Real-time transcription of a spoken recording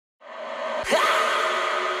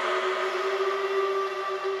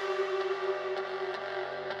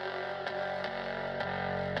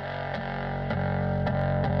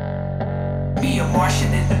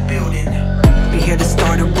building. We here to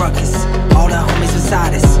start a ruckus. All the homies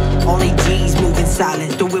beside us. Only G's moving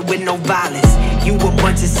silent. Do it with no violence. You a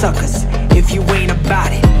bunch of suckers if you ain't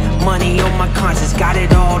about it. Money on my conscience, got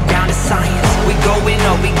it all down to science. We going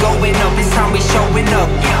up, it's time we showing up.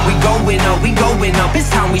 We going up, it's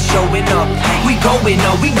time we showing up. We going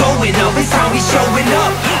up, it's time we showing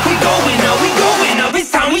up. We going up,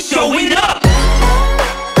 it's time we showing up.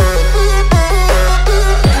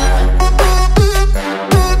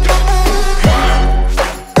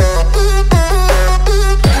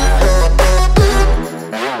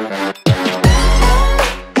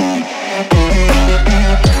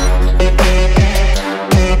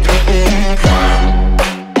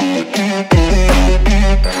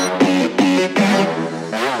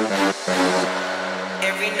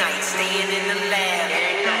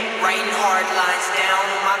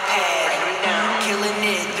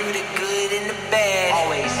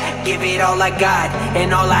 All I got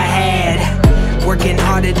and all I had. Working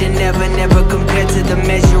harder than ever, never compared to the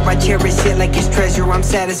measure. I cherish it like it's treasure. I'm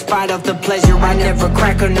satisfied of the pleasure. I never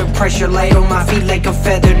crack under pressure. Light on my feet like a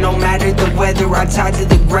feather. No matter the weather, I tied to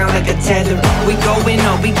the ground like a tether. We going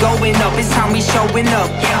up, it's time we showing up.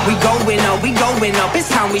 We going up, it's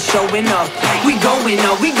time we showing up. We going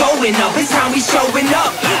up, it's time we showing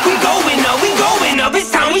up. We going up,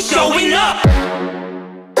 it's time we showing up.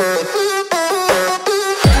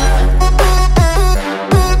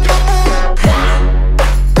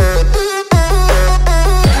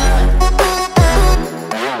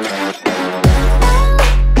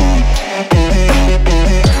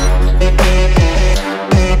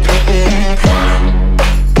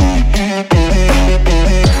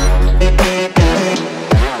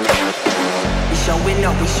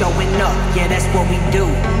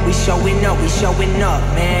 Showing up,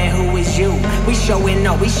 man, who is you? We showing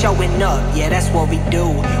up, yeah, that's what we do.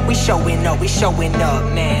 We showing up,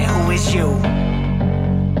 man, who is you?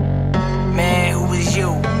 Man, who is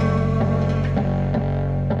you?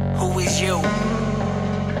 Who is you?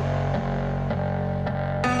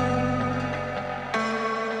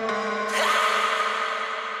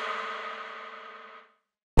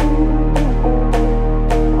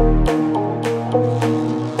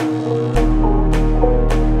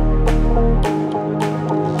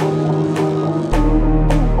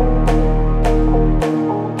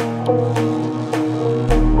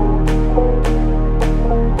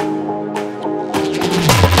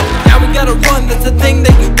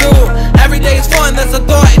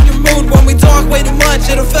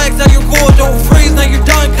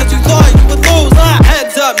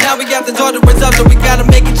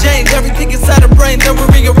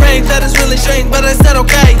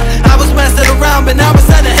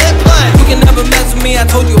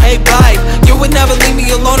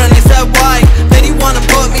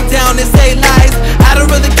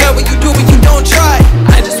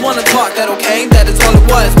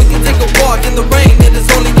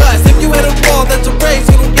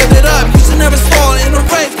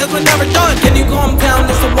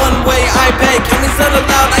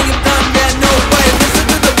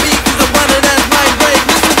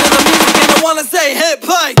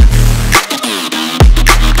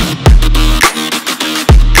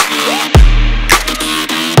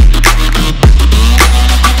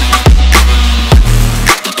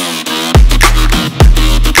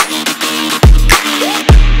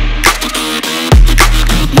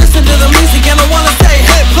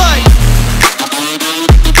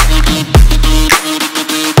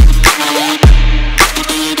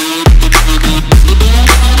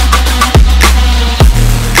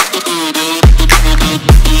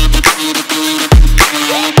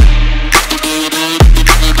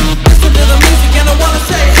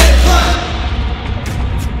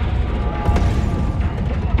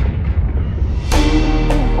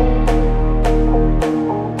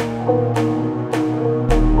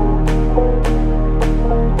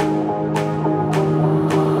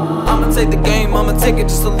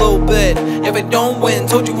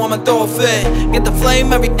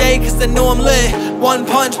 Every day cause I know I'm lit. One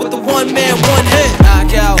punch with the one man, one hit.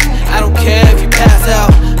 Knockout, I don't care if you pass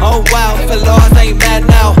out. Oh wow, if I lost I ain't mad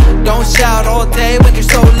now. Don't shout all day when you're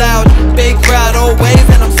so loud. Big crowd always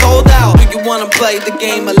and I'm sold out. Do you wanna play the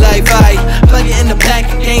game of life? I plug it in the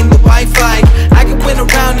pack and game the Wi-Fi. I can win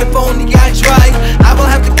around if only I try. I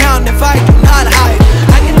will have to count if I do not hide.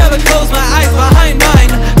 I can never close my eyes behind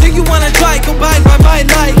mine. Do you wanna try, go by my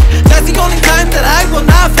light? That's the only time that I will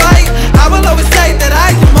not fight. I will always say that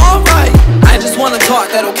I am alright. I just wanna talk,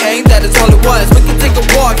 that okay? hurricane, that is all it was. We can take a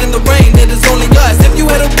walk in the rain, it is only us. If you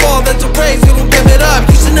hit a wall, that's a race, you don't give it up.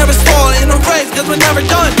 You should never stall in a race, cause we're never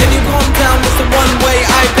done. Can you calm down, it's the one way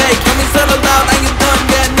I beg. Can we settle out, I ain't done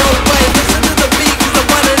yet, no way. Listen to the beat, cause I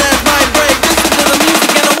want it as vibrate. Listen to the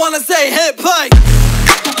music and I wanna say hit play.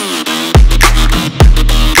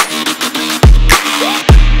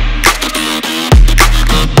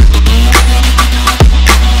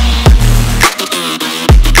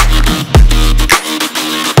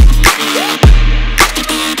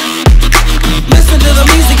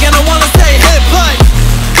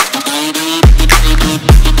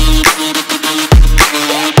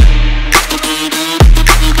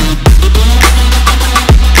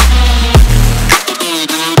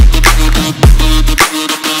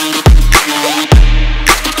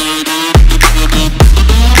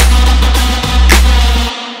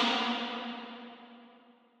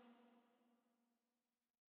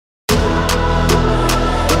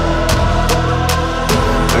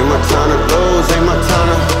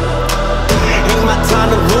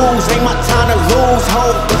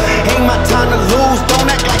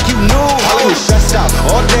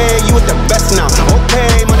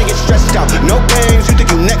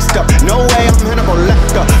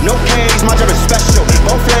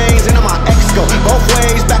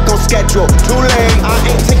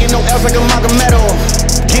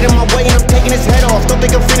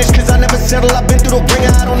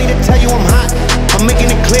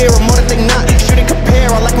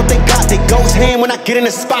 Get in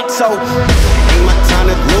the spot, so ain't my time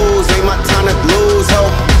to lose, ain't my time to lose, ho.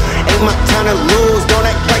 Ain't my time to lose, don't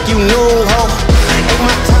act like you knew, ho. Ain't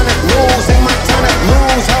my time to lose, ain't my time to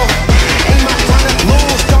lose, ho. Ain't my time to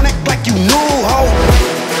lose, don't act like you knew, ho.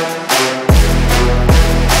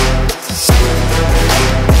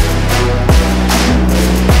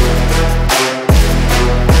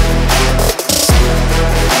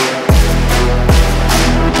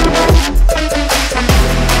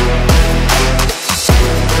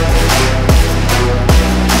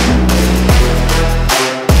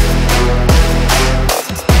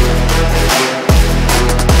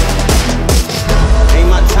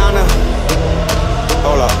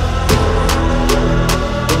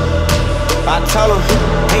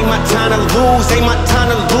 Ain't my time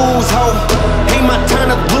to lose, ho. Ain't my time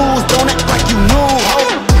to lose, don't act like you knew, ho.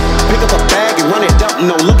 Pick up a bag and run it up,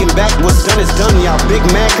 no looking back, what's done is done. Y'all big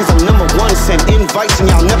mad cause I'm number one, send invites and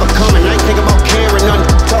y'all never come. And I ain't think about caring none,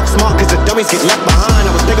 talk smart cause the dummies get left behind.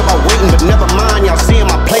 I was thinking about waiting but never mind, y'all seeing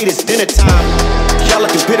my plate, it's dinner time. Y'all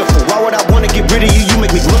looking pitiful, why would I wanna get rid of you? You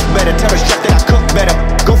make me look better, tell the chef that I cook better.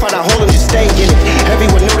 Go find a hole and just stay in it.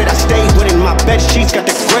 Everyone know that I stay winning, my bed sheets got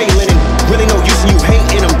the gray linen. Really no use in you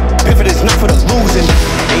hating them, Piffen is not for the losing.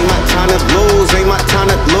 Ain't my time to lose, ain't my time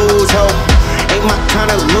to lose, ho. Ain't my time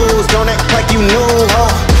to lose, don't act like you knew, ho.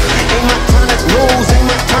 Ain't my time to lose, ain't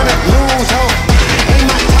my time to lose, ho. Ain't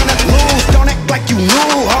my time to lose, don't act like you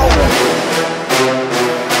knew, ho.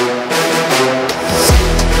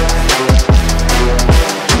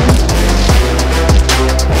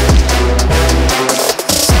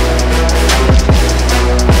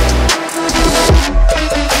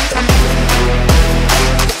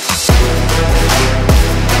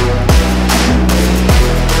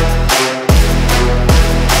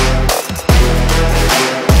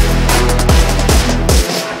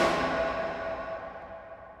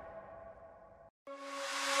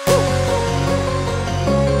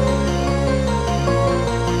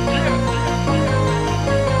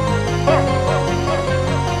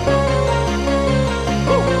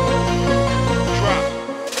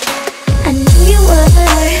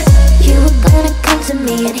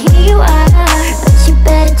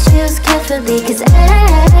 Cause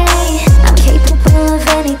I'm capable of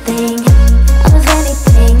anything,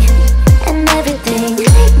 and everything.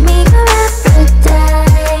 Make me your Aphrodite,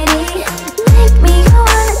 make me your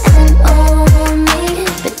one and only.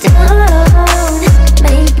 But don't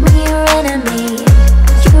make me your enemy,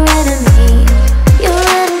 your enemy, your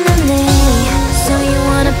enemy. So you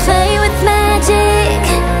wanna play with magic?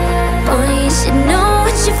 Boy, you should know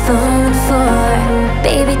what you're falling for.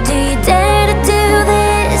 Baby, do you dare to do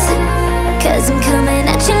this? 'Cause I'm coming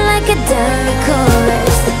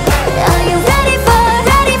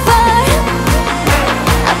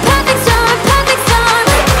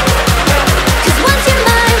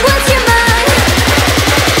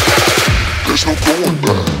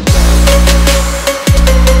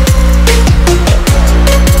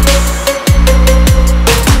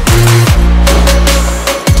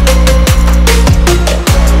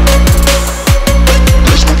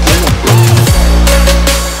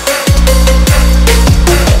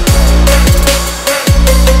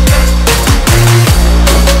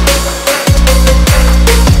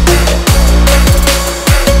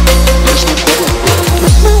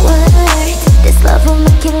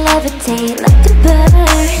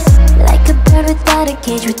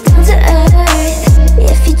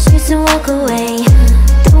walk away.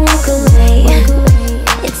 Don't walk away.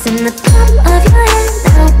 It's in the palm of your hand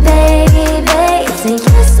now, baby. It's a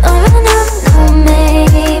yes or a no, no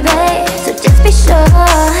maybe. So just be sure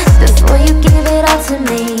before you give it all to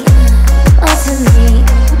me. All to me,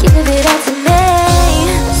 give it all to me.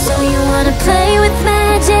 So you wanna play with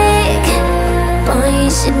magic? Boy,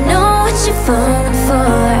 you should know what you're falling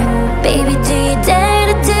for. Baby, do you dare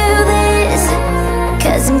to do this?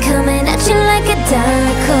 'Cause I'm coming at you like a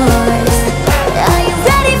dark horse. Are you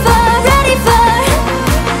ready for a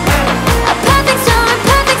perfect storm,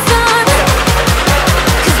 perfect storm?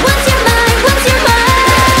 'Cause once you're mine,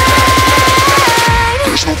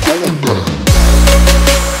 there's no going back.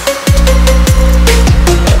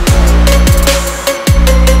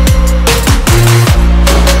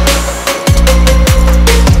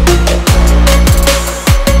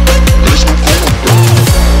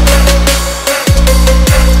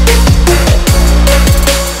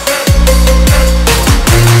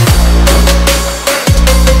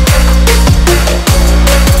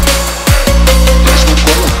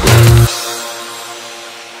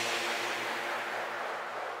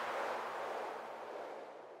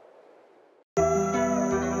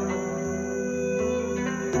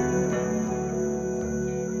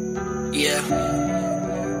 Yeah,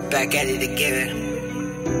 back at it again.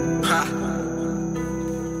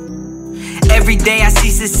 Every day I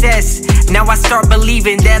see success. Now I start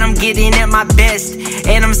believing that I'm getting at my best,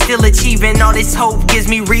 and I'm still achieving. All this hope gives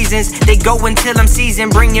me reasons. They go until I'm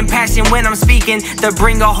seasoned, bringing passion when I'm speaking. They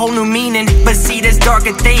bring a whole new meaning. But see, there's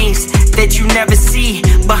darker things that you never see.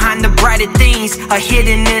 Behind the brighter things, a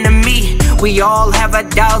hidden enemy. We all have our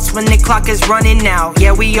doubts when the clock is running out.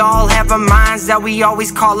 Yeah, we all have our minds that we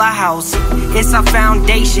always call our house. It's our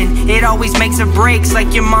foundation. It always makes or breaks,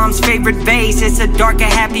 like your mom's favorite vase. It's a dark, a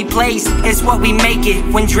happy place. It's what we make it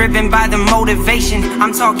when driven by the motivation.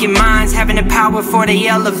 I'm talking minds having the power for the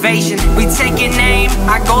elevation. We taking aim,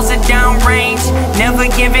 our goals are downrange. Never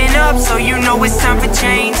giving up, so you know it's time for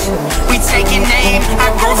change. We taking aim,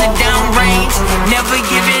 our goals are downrange. Never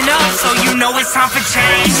giving up, so you know it's time for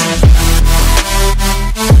change.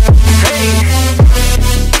 Hey,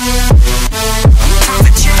 time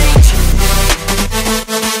for change.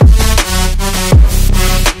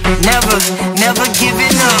 Never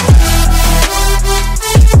giving up.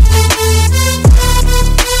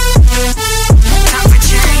 Time for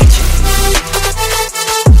change.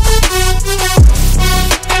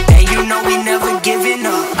 And you know we never giving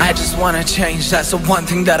up. I just wanna change, that's the one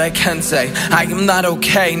thing that I can say. I am not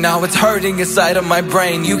okay, now it's hurting inside of my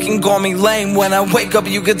brain. You can call me lame, when I wake up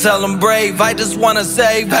you can tell I'm brave. I just wanna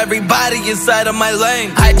save everybody inside of my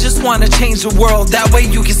lane. I just wanna change the world, that way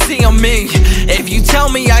you can see on me. If you tell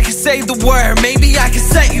me I can say the word, maybe I can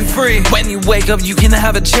set you free. When you wake up you can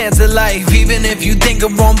have a chance at life. Even if you think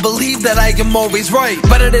I'm wrong, believe that I am always right.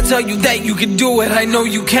 Better to tell you that you can do it, I know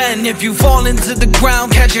you can. If you fall into the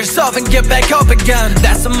ground, catch yourself and get back up again.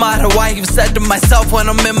 That's the motto I have said to myself when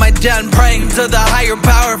I'm in my den, praying to the higher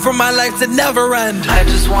power for my life to never end. I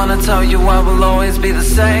just wanna tell you I will always be the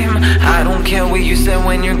same. I don't care what you say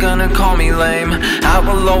when you're gonna call me lame. I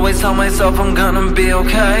will always tell myself I'm gonna be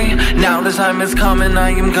okay. Now the time is coming,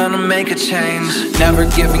 I am gonna make a change. Never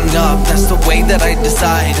giving up, that's the way that I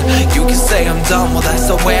decide. You can say I'm done, well that's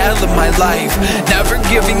the way I live my life. Never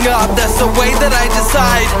giving up, that's the way that I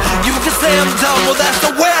decide. You can say I'm done, well that's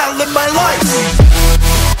the way I live my life.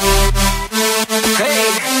 Hey,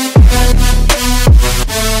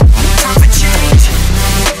 time for change.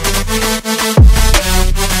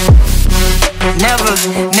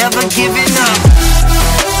 Never giving up.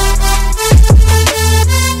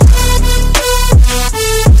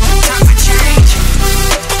 Time for change.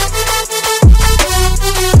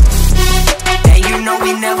 And you know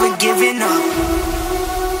we never giving up.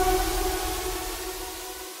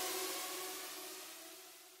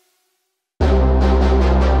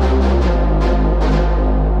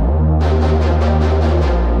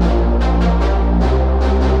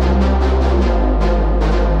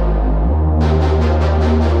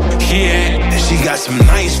 Some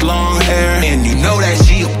nice long hair, and you know that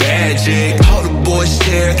she a bad chick. All the boys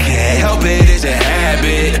stare, can't help it, it's a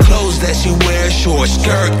habit. Clothes that she wears, short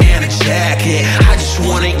skirt and a jacket. I just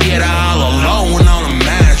wanna get her all alone on a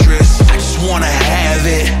mattress. I just wanna have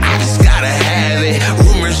it, I just gotta have it.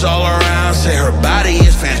 Rumors all around say her body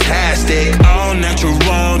is fantastic. All natural,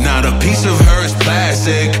 not a piece of her is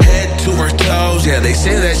plastic. Head to her toes, yeah, they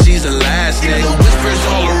say that she's elastic. The whispers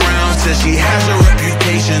all around say she has a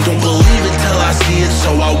reputation. Don't believe it till I see it,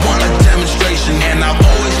 so I want a demonstration. And I've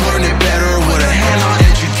always learned it better with a hand-on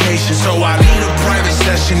education. So I need a private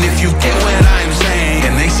session if you get what I'm saying.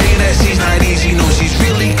 And they say that she's not easy, no, she's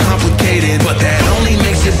really complicated.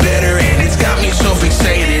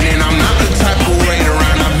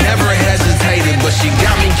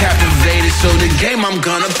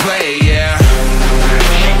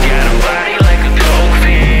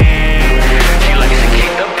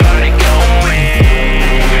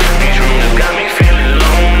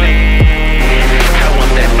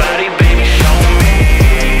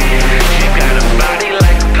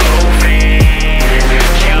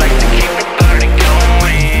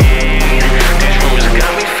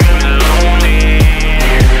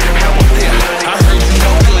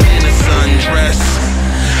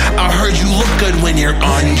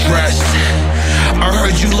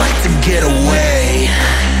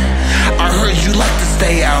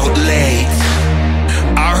 out late.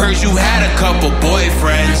 I heard you had a couple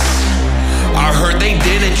boyfriends. I heard they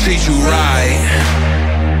didn't treat you right.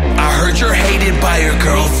 I heard you're hated by your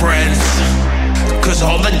girlfriends, cause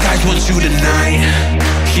all the guys want you tonight.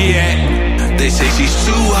 Yeah, they say she's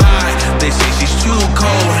too hot, they say she's too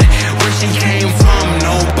cold. Where she came from,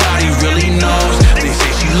 nobody really knows. They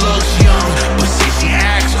say she looks young, but say she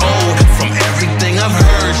acts old. From everything I've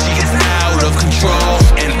heard, she is out of control.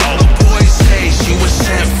 And all the boys say she was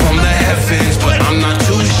sent from the heavens, but I'm not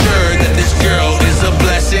too sure that this girl is a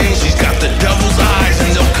blessing. She's got the devil's eyes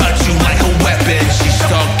and they'll cut you like a weapon. She's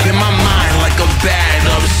stuck in my mind like a bad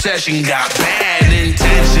obsession, got bad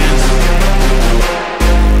intentions.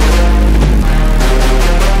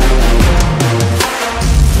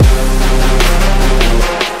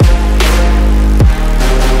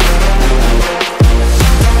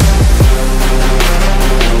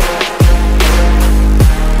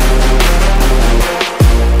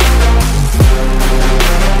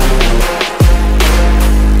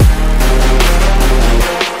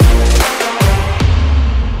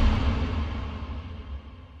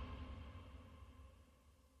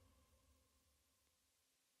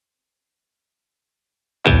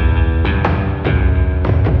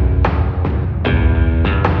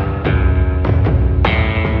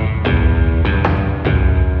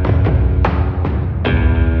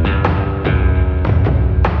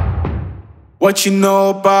 What you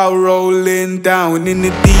know about rolling down in the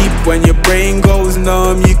deep? When your brain goes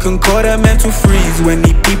numb, you can call that mental freeze. When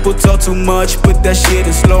the people talk too much, put that shit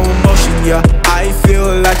in slow motion, yeah. I feel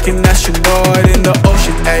like an astronaut in the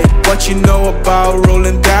ocean, ayy. What you know about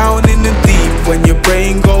rolling down in the deep? When your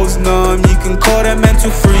brain goes numb, you can call that mental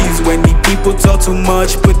freeze. When the people talk too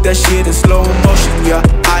much, put that shit in slow motion, yeah.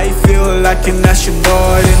 I feel like an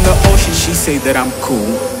astronaut in the ocean. She say that I'm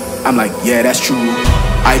cool, I'm like, yeah, that's true.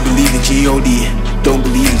 I believe in G.O.D, don't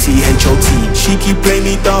believe in T.H.O.T. She keep playing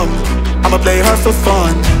me dumb, I'ma play her for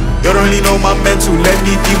fun. You don't really know my mental, let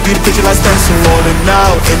me give you the picture like stencil. Falling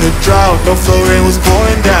out in the drought, no flow rain was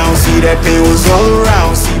pouring down. See that pain was all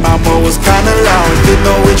around, see my mom was kinda loud. Didn't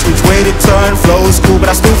know which way to turn, flow was cool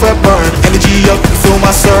but I still felt burn. Energy up, you feel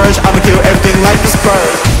my surge, I'ma kill everything like a spur.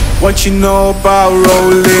 What you know about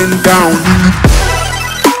rolling down?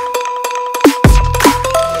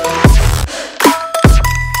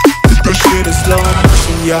 In slow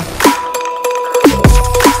motion, yeah.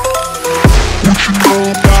 What you know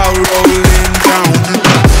about rolling down?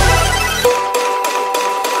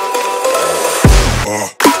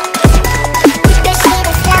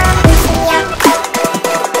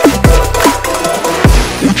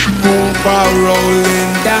 What you know about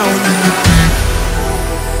rolling down?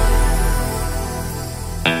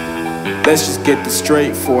 Let's just get this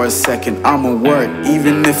straight for a second. I'ma work,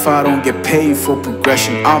 even if I don't get paid for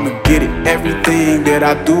progression. I'ma get it, everything that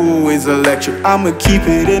I do is electric. I'ma keep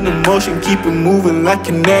it in the motion, keep it moving like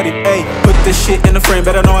kinetic. Ayy, put this shit in the frame,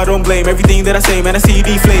 better know I don't blame everything that I say. Man, I see you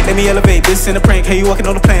deflate, let me elevate this in a prank. Hey, you walking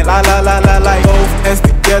on the plane, la la la la la. Both hands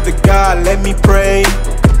together, God, let me pray.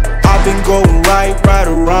 I've been going right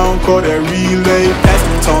around, call that relay. Pass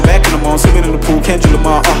me the tone, back in the mall, swimming in the pool, can't do them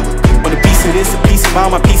all. When a piece of this, a piece of mine,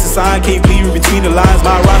 my piece of sign. Can't bleed in between the lines,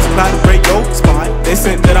 my rhymes inclined to break your spine. They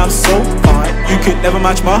said that I'm so fine, you could never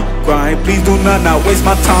match my grind. Please do not waste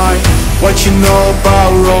my time. What you know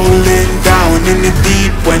about rolling down in the deep?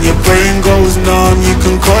 When your brain goes numb, you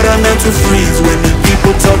can call that mental freeze. When the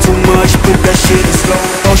people talk too much, put that shit in slow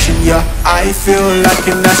motion, yeah. I feel like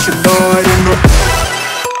an astronaut in the...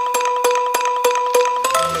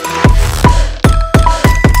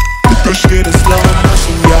 That shit is slow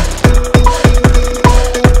motion, yeah.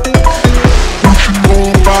 What you know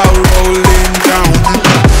about rolling down?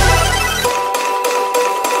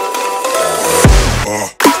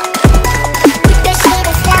 That shit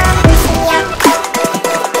is slow motion, yeah.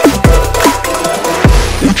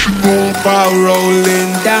 What you know about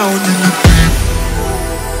rolling down?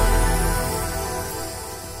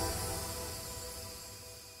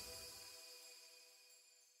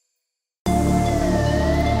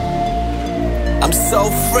 I'm so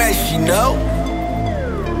fresh, you know?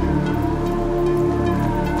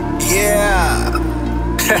 Yeah.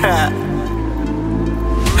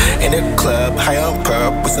 In the club, high on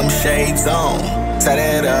perp with some shades on. Tie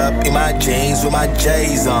that up in my jeans with my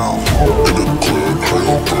J's on. In the club, high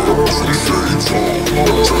on perp with some shades on. Tie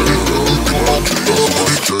that up in my jeans with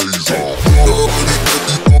my J's on.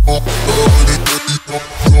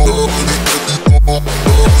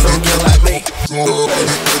 So get like me.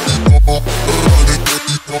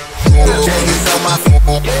 J's on my feet,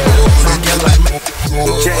 so get like me.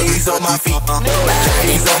 J's on my feet,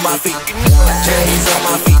 J's on my feet, J's on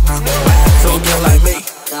my feet, so get like me.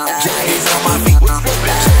 J's on my feet,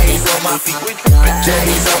 J's on my feet,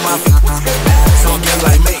 J's on my feet. So get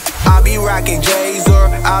like me. I be rocking J's or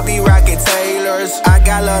I be rocking Taylors. I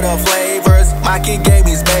got lot of flavors. My kick game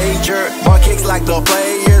is major. More kicks like the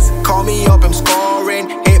players. Call me up, I'm scoring.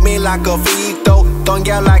 Hit me like a veto. Don't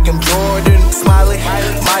get like I'm Jordan. Smiley,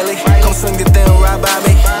 Miley, come swing the thing right by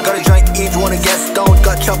me. Gotta drink each one and get stoned.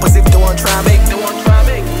 Got choppers if they want to try me.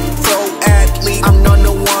 Pro athlete, I'm none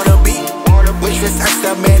to wanna be. With this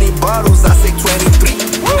extra many bottles, I say 23.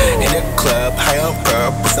 In the club, high on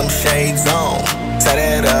purp with some shades on. Tie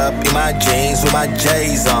that up in my jeans with my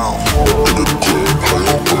J's on. In the club, high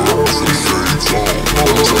on purp with some shades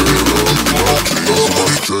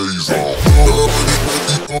on. Tie that up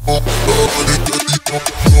with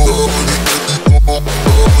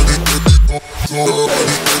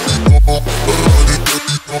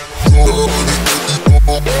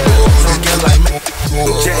my J's on.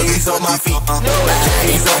 J's on my feet,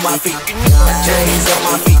 J's on my feet, J's on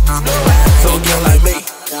my feet. So get like me.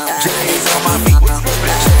 J's on my feet,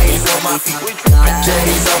 J's on my feet,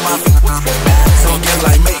 J's on my feet. So get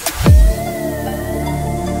like me.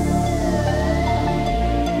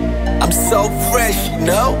 I'm so fresh, you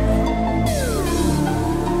know?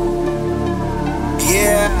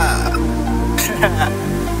 Yeah.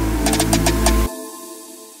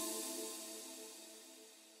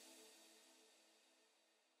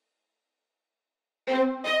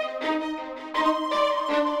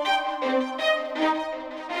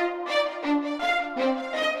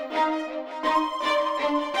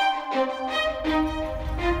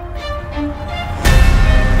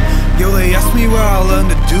 Where I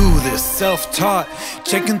learned to do this, self-taught,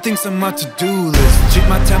 checking things on my to-do list. Treat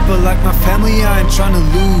my temper like my family, I ain't trying to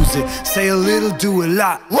lose it. Say a little, do a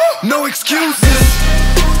lot, no excuses.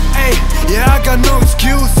 Hey, yeah, I got no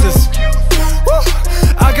excuses.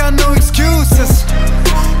 I got no excuses.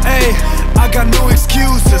 Hey, I got no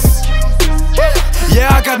excuses.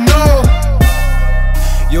 Yeah, I got no.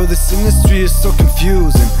 Yo, this industry is so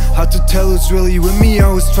confusing. Hard to tell who's really with me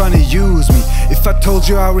or who's trying to use me. If I told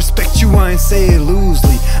you I respect you, I ain't say it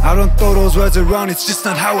loosely. I don't throw those words around, it's just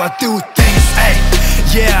not how I do things. Hey,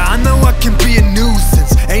 yeah, I know I can be a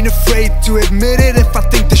nuisance. Ain't afraid to admit it if I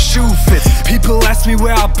think the shoe fits. People ask me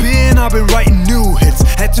where I've been writing new hits.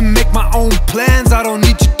 Had to make my own plans, I don't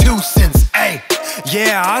need your 2 cents. Hey,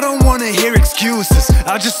 yeah, I don't wanna hear excuses.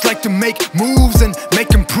 I just like to make moves and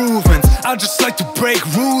make improvements. I just like to break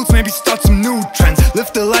rules, maybe start some new trends.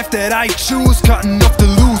 Live the life that I choose, cutting off the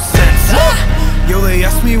loose ends. Yo, they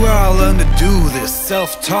ask me where I learned to do this.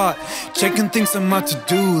 Self-taught, checking things on my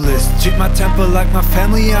to-do list. Treat my temper like my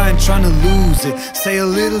family, I ain't trying to lose it. Say a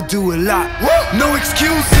little, do a lot, no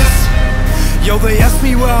excuses. Yo, they ask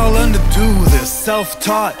me where I learned to do this.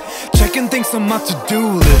 Self-taught, checking things on my to-do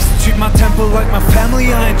list. Treat my temper like my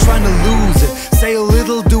family, I ain't trying to lose it. Say a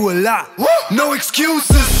little, do a lot, no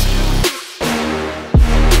excuses.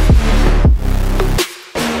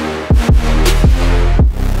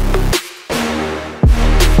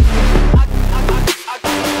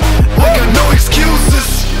 I got no excuses.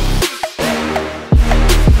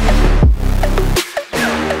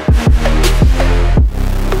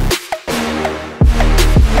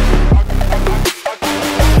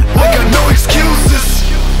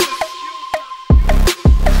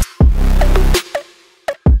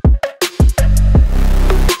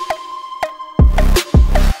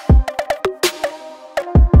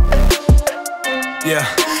 Yeah,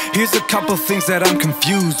 here's a couple things that I'm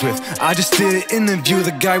confused with. I just did an interview,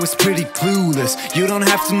 the guy was pretty clueless. You don't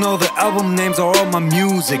have to know the album names or all my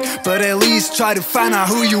music, but at least try to find out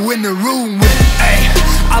who you in the room with. Ay,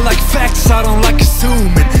 I like facts, I don't like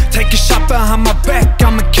assuming. Take a shot behind my back,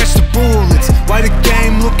 I'ma catch the bullets. Why the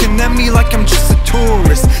game looking at me like I'm just a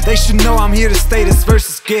tourist? They should know I'm here to stay, this verse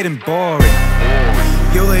is getting boring.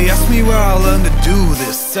 Yo, they ask me where I learned to do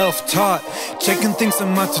this. Self-taught, checking things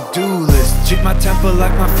on my to-do list. Treat my temper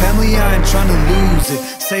like my family, I ain't trying to lose it.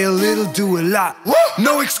 Say a little, do a lot,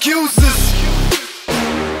 no excuses.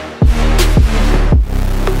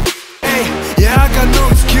 Hey, yeah, I got no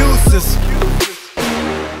excuses.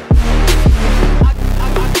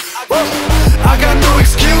 I got no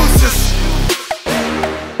excuses.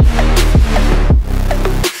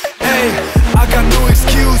 Hey, I got no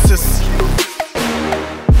excuses.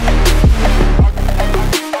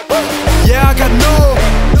 Yeah, I got no.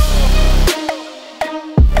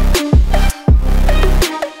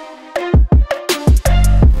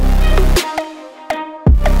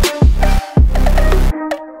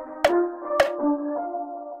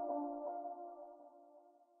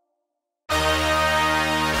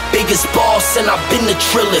 Biggest boss and I've been the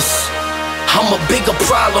trillest. I'm a bigger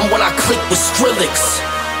problem when I click with Skrillex.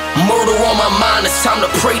 Murder on my mind, it's time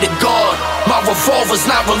to pray to God. My revolver's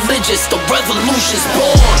not religious, the revolution's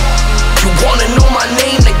born. You wanna know my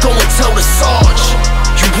name, then go and tell the Sarge.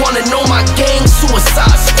 You wanna know my gang,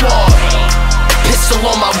 Suicide Squad. Pistol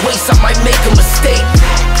on my waist, I might make a mistake.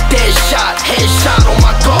 Dead shot, headshot on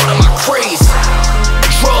my guard and my craze.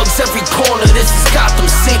 Drugs every corner, this is Gotham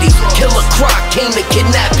City. Killer Croc came to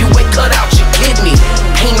kidnap you and cut out your kidney.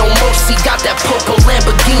 Ain't no mercy, got that purple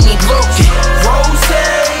Lamborghini lurking. Rose,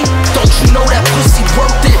 don't you know that pussy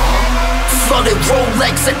worth it? Flooded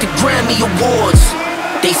Rolex at the Grammy Awards.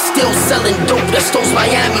 They still selling dope, that's those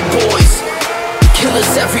Miami boys.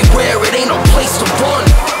 Killers everywhere, it ain't no place to run.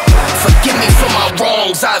 Forgive me for my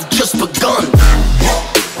wrongs, I've just begun.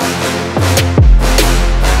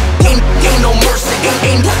 Ain't no mercy,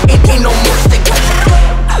 ain't no mercy.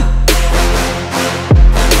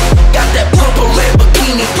 Got that purple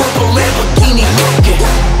Lamborghini looking.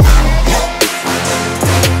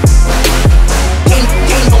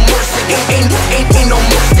 Ain't no mercy, ain't no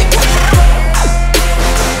mercy.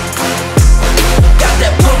 Got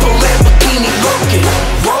that purple Lamborghini looking.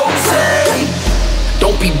 Rose,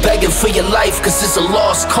 don't be begging for your life, cause it's a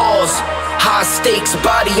lost cause. High stakes,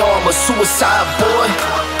 body armor, suicide boy.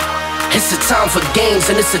 It's a time for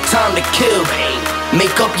games and it's a time to kill.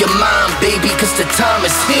 Make up your mind, baby, cause the time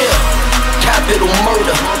is here. Capital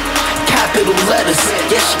murder, capital letters.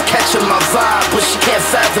 Yeah, she catching my vibe, but she can't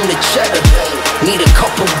fathom the cheddar. Need a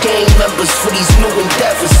couple gang members for these new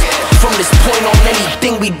endeavors. From this point on,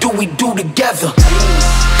 anything we do together.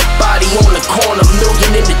 Body on the corner,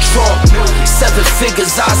 million in the trunk. 7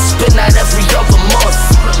 figures, I spend that every other month.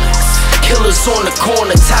 Killers on the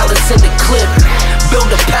corner, talents in the clip. Build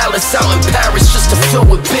a palace out in Paris just to fill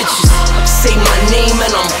with bitches. Say my name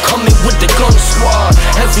and I'm coming with the gun squad.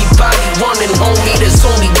 Everybody running, homie, there's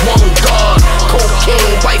only one guard.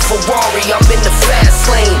 Cocaine, white Ferrari, I'm in the fast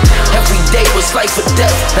lane. Every day was life or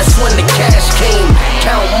death, that's when the cash came.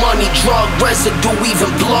 Count money, drug residue, even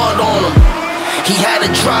blood on him. He had a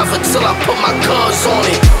driver till I put my cuz on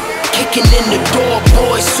it. Kicking in the door,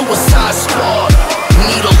 boy, Suicide Squad.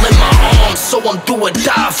 Needle in my arm, so I'm do or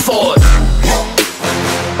die for it.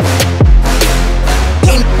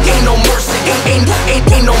 Ain't no mercy, ain't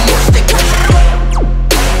no mercy.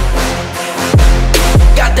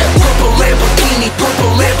 Got that purple Lamborghini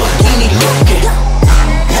looking.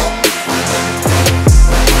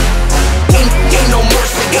 Ain't no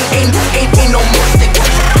mercy, ain't no mercy.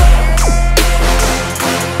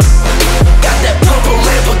 Got that purple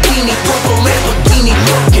Lamborghini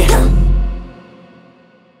looking.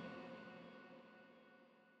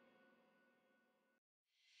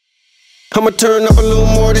 I'ma turn up a little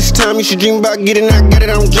more this time. You should dream about getting I got it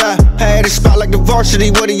on dry. I had a spot like the varsity.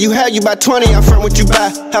 What do you have? You buy 20, I front what you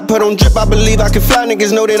buy. I put on drip, I believe I can fly.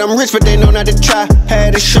 Niggas know that I'm rich, but they know not to try.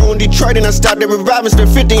 Had a show in Detroit and I stopped at reviving. Spent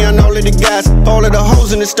 50 on all of the guys. All of the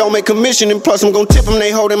hoes in the store make commission. And plus I'm gon' tip them,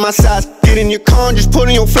 they holding my size. Get in your car and just put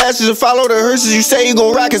in your flashes and follow the hearses. You say you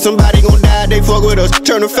gon' rock it, somebody gon' die. They fuck with us.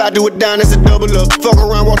 Turn a 5 to a dime, that's a double up. Fuck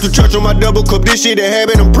around, walk to church on my double cup. This shit a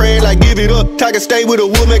habit, I'm praying like give it up. Tiger stay with a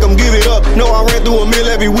wood, make them give it up. No, I ran through a meal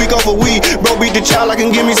every week off a weed. Bro, beat the child, I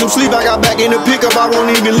can give me some sleep. I got back in the pickup, I won't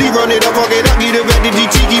even leave. Run it up, fuck it up, get it back to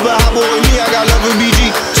DT. Keep a hot boy with me, I got love with BG.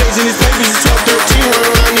 Chasing his papers, it's 12-13.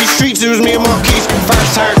 Run around these streets, it was me and Marquise.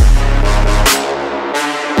 First turn.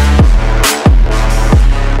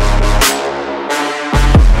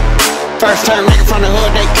 First turn, nigga from the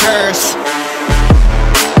hood, they curse.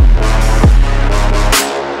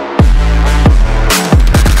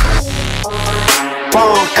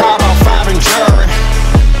 Phone call about 5 and jury.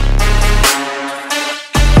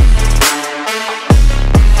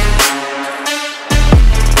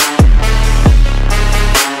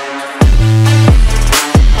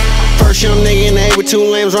 First young nigga in the A with 2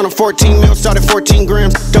 lambs, running 14 mil, started 14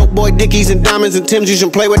 grams. Dope boy Dickies and diamonds and Timbs, you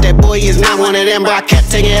should play with that boy, he is not one of them. But I kept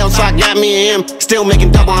taking L, so I got me and him. Still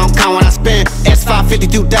making double, I don't count when I spend.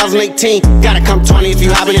 S550 2018, gotta come 20 if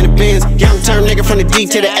you hopping in the Benz. Young term nigga from the D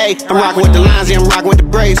to the A. I'm rocking with the lines, yeah, I'm rocking with the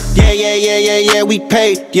Braves. Yeah, we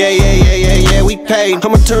paid. Yeah, we paid.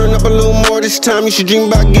 I'ma turn up a little more this time. You should dream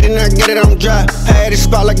about getting I get it on dry. I had a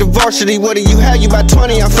spot like the varsity. What do you have? You buy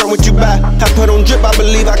 20, I front what you buy. I put on drip, I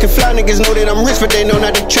believe I can fly. Niggas know that I'm rich, but they know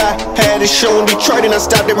not to try. Had a show in Detroit and I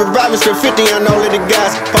stopped at reviving. Spent 50 on all of the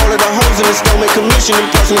guys. All of the hoes in the store make commission. And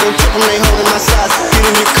plus I'm gon' tip them, they holding my size. Get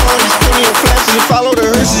in your car, just put in your flashes and follow the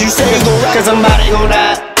hearses. You say you gon' rock, cause somebody gon'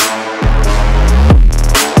 die.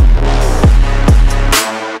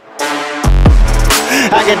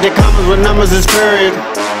 I get the commas with numbers is period.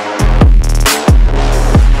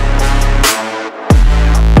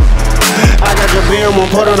 I got your beer, I'm gon'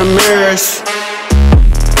 put on the mirrors.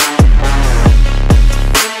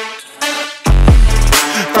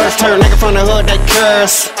 turn, nigga from the hood, they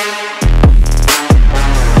curse.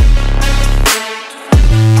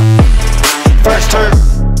 First turn.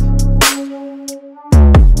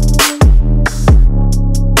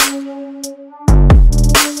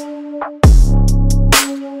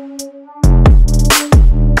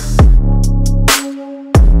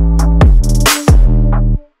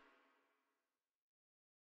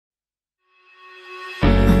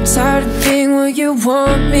 Tired of being what you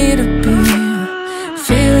want me to be,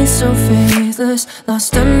 feeling so faithless,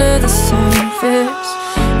 lost under the surface.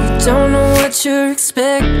 You don't know what you're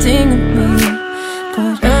expecting of me,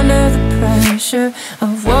 but under the pressure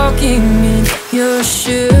of walking in your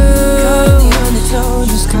shoes, caught in the undertow,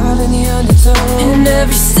 just caught in the undertow. And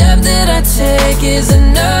every step that I take is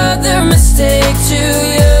another mistake to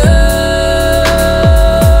you.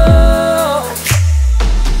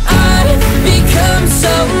 So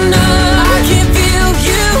numb, I can't feel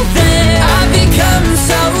you there. I've become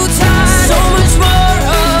so tired, so much more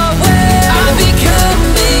aware. I'm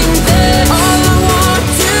becoming there. All I want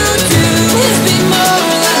to do is be more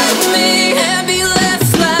like me and be less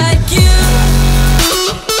like you.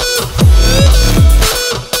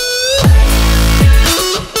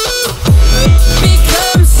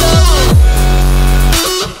 Become so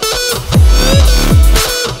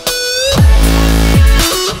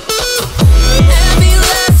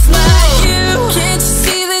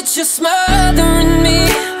you're smothering me,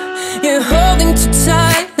 you're holding too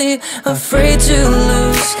tightly, afraid to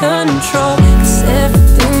lose control. 'Cause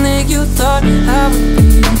everything that you thought I would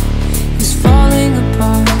be is falling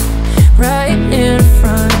apart right in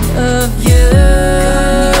front of you.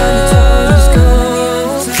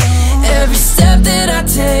 Every step that I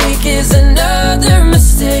take is another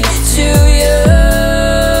mistake to you.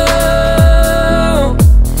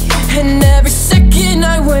 And every second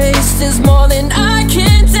I waste is more than I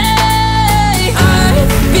can take. I've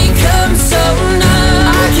become so numb,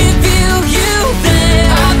 I can't feel you there.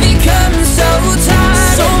 I've become so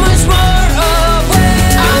tired, so much more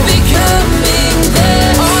aware. I'm becoming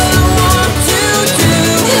there. All I want to do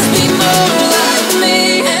is be more like me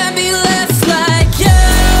and be less like you.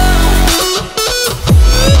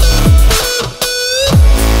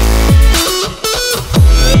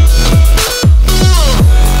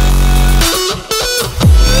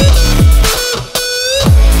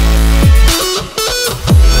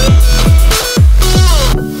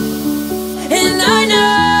 And I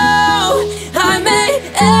know I may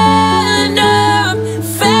end up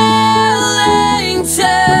failing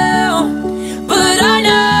too, but I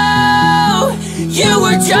know you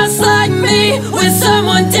were just like me with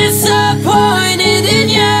someone disappointed in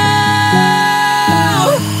you.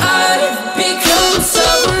 I've become so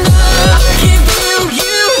numb, I can't feel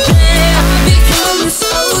you there. I've become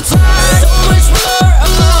so tired, so much more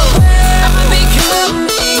aware. I'm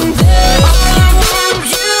becoming there. All I want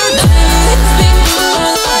you to do is be more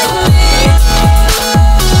like me.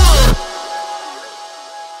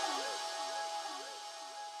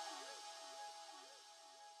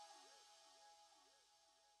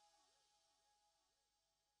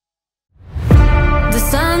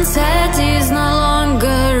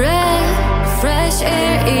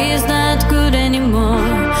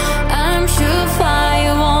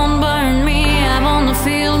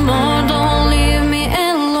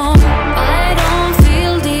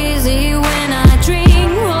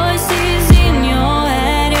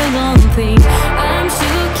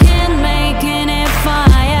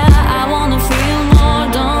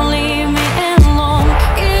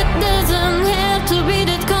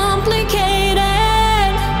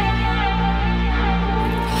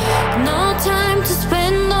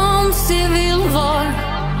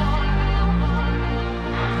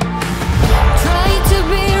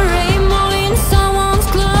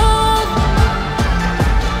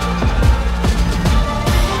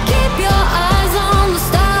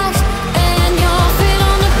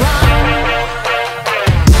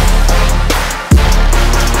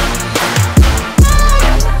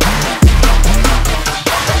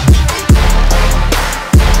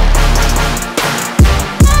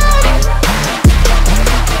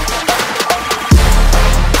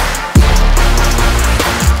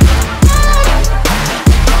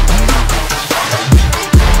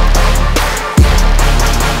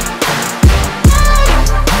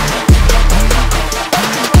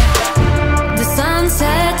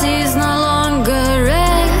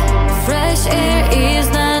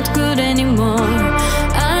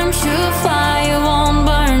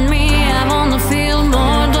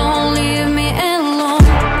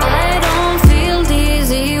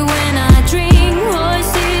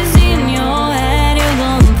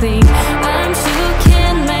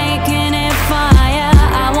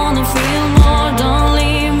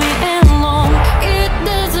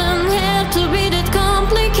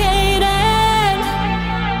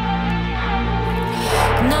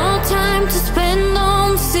 to spend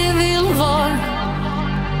on civil war.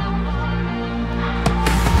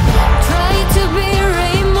 Try to be a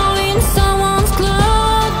rainbow in someone's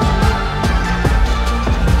cloud.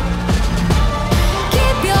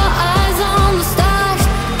 Keep your eyes on the stars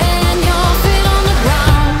and your feet on the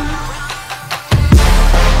ground.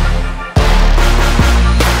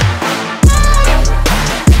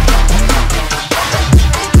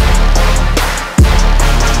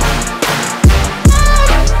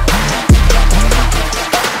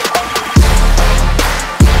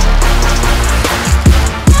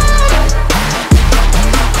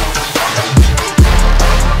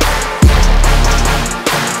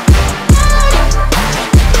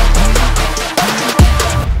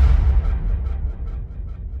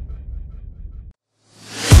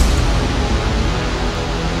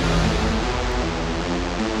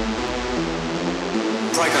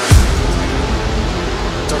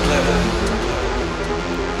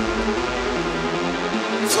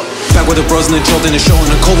 Back with the bros and the jolt and the show and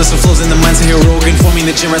the coldest of flows in the minds of heroic, informing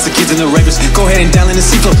the gym rats, the kids and the ravers. Go ahead and dial in the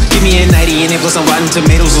C-flow. Give me a 90 and A plus I'm rotten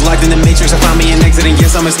tomatoes. Was locked in the matrix. I found me an exit and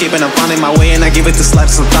yes I'm escaping. I'm finding my way and I give it the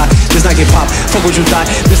slaps some thought. Does not get pop. Fuck what you thought.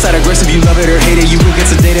 This side aggressive, you love it or hate it. You will get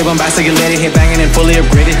sedated, bombastic and let it hit banging and fully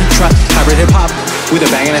upgraded. Try hybrid hip hop with a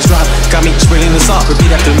bang and a drop. Got me sprinkling the salt. Repeat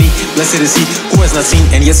after me. Blessed is he who has not seen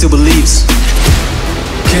and yet still believes.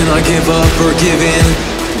 Can I give up or give in?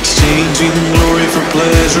 Exchanging glory for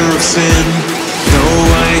pleasure of sin. No,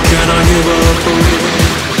 I cannot give up or give in.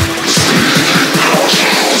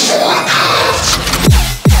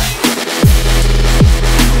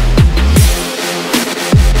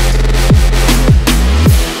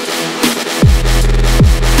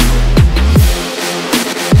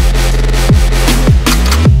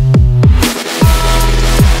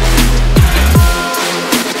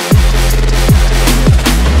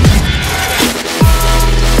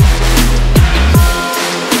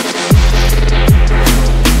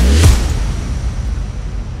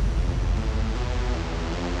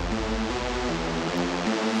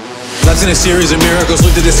 In a series of miracles,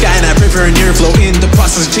 look to the sky and I pray for a near flow. In the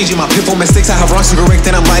process of changing my pitfall mistakes, I have wrongs to correct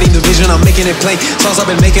and I'm lighting the vision, I'm making it plain. Songs I've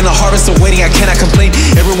been making, a harvest of waiting, I cannot complain.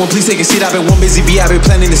 Everyone please take a seat, I've been one busy bee, I've been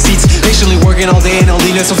planting the seeds. Patiently working all day and all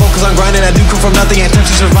lean, so focus on grinding. I do come from nothing,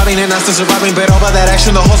 intention surviving and not still surviving. But all by that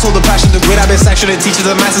action, the hustle, the passion, the grit, I've been sanctioned. It teaches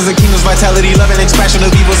the masses the kingdom's vitality, love and expansion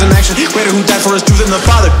of evils in action. Greater who died for us, truth and the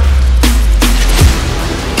Father.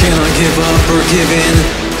 Can I give up or give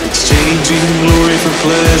in? Exchanging glory for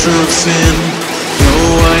pleasure of sin. No,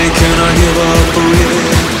 I cannot give up or give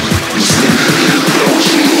in.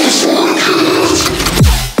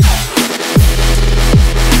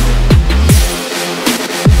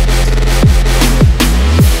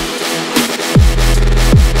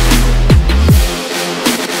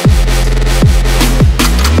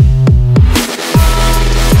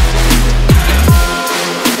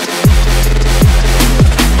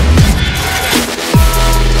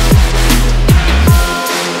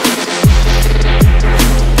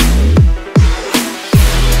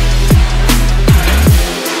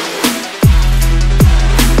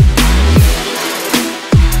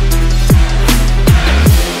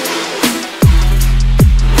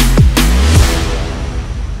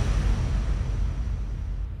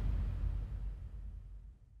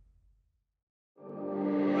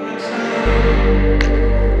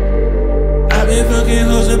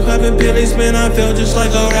 Man, I feel just like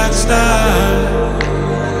a rock star.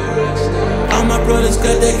 All my brothers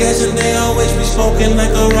got that gas and they always be smoking like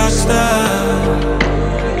a rock star.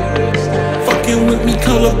 Fucking with me,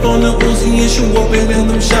 call up on the Uzi and shoot open in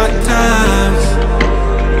them shot times.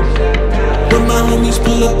 When my homies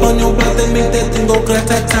pull up on your block, they make that thing go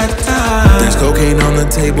grata-ta-ta. There's cocaine on the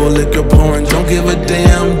table, liquor pouring, don't give a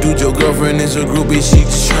damn. Dude, your girlfriend is a groupie, she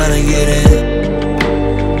just tryna get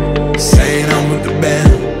in. Saying I'm with the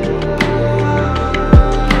band.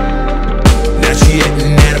 She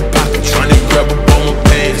acting out of pocket, tryna grab up on my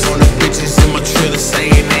pants. On the bitches in my trailer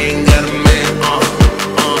saying they ain't got a man,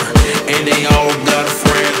 and they all got a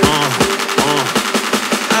friend,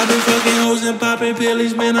 I've been fucking hoes and popping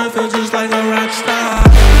pillies, man, I feel just like a rock star.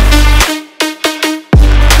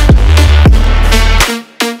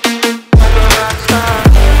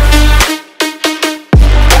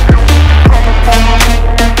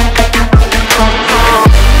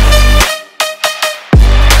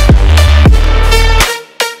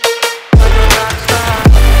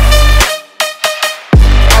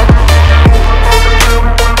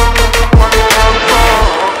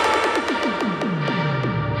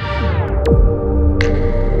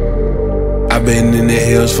 Been in the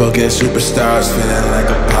hills, fucking superstars, feeling like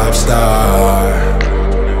a pop star.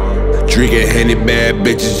 Drinking Henny, bad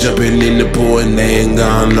bitches jumping in the pool and they ain't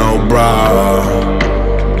got no bra.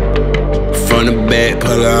 From the back,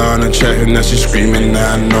 pull her on the track and now she screaming,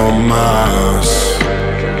 I know mas.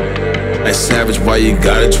 Hey Savage, why you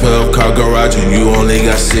got a 12-car garage and you only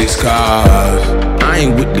got 6 cars? I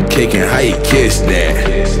ain't with the cake and how you kiss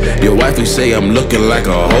that. Your wifey say I'm looking like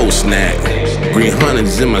a whole snack. Green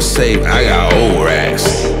hundreds in my safe, I got old racks.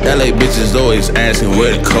 LA bitches always asking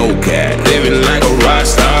where the coke at. Living like a rock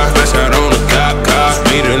star, flash out on a cop car.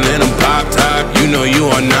 Sweeter than a pop top, you know you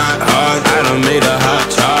are not hard. I done made a hot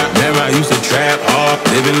chart, remember I used to trap hard.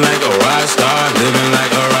 Living like a rock star, living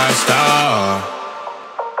like a rock star.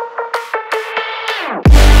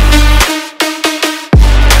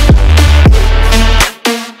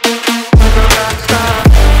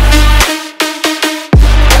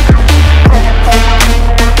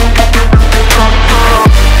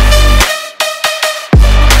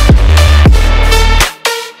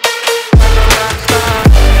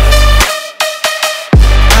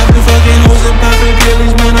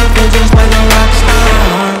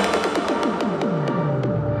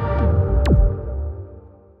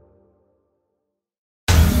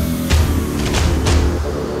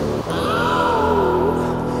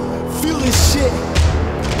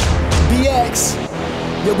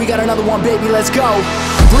 Baby, let's go.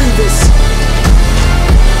 Breathe this.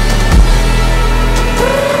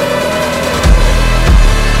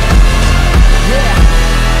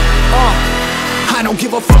 I don't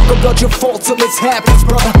give a fuck about your fault till it happens,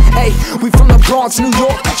 brother. Hey, we from the Bronx, New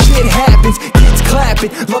York, shit happens. Kids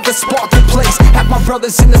clapping, love to spark the place. Half my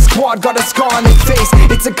brothers in the squad got a scar on their face.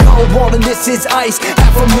 It's a cold world and this is ice.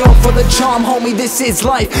 Half a mil for the charm, homie, this is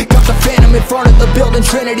life. Got the Phantom in front of the building,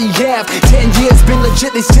 Trinity Ave. 10 years been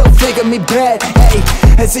legit, they still figure me bad. Hey,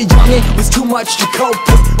 as a youngin', was too much to cope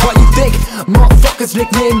with. Why you think motherfuckers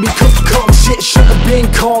nicknamed me Cook Coke? Shit should've been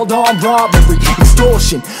called armed robbery,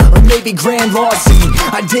 extortion, or maybe grand larceny.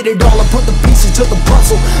 I did it all, I put the pieces to the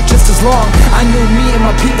puzzle. Just as long I knew me and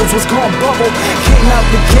my peoples was gonna bubble. Came out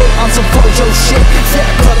the gate on some Fojo shit.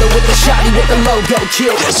 Fat brother with the shotty with the logo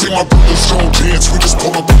kid. I see my brothers don't dance, we just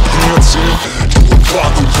pull up the pants in. Do the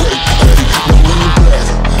rock away, hey, now lean back,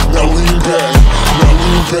 now lean back, now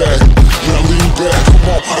lean back, now lean back. Come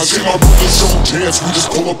on, I see my brothers don't dance, we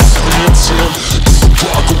just pull up the pants in. Do the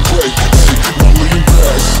rock away, hey, now lean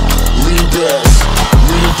back, lean back,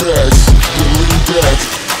 lean back, lean back.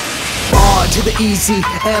 R to the easy,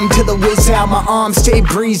 M to the whiz out. My arms stay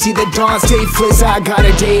breezy, the dawn stay fizz. I got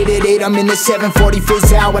a date at 8, I'm in the 740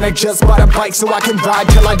 fizz out. When I just bought a bike so I can ride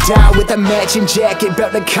till I die. With a matching jacket,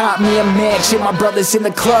 about to cop me a mansion. My brothers in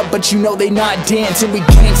the club, but you know they not dancing. We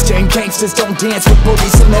gangster and gangsters don't dance with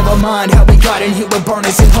bullies. So never mind how we got in here with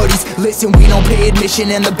burners and hoodies. Listen, we don't pay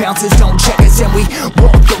admission and the bouncers don't check us. And we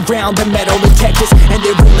walk around the metal detectors, and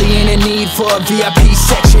there really ain't a need for a VIP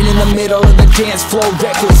section in the middle of the dance floor.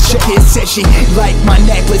 Reckless, check it. Said she like my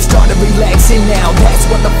necklace, started relaxing now. That's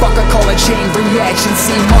what the fuck I call a chain reaction.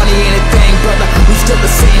 See, money ain't a thing, brother, we still the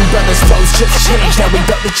same brothers. Flows just changed, now we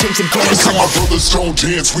got to change the game. See my brothers don't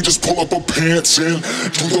dance, we just pull up our pants in.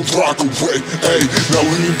 Do the rock away, hey, now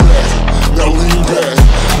lean back, now lean back,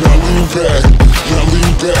 now lean back, now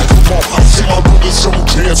lean back. Come on, I see my brothers don't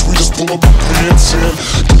dance, we just pull up our pants in.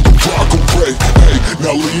 Do the rock away, hey,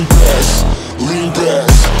 now lean back, lean back,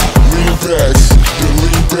 lean back, then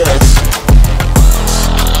lean back.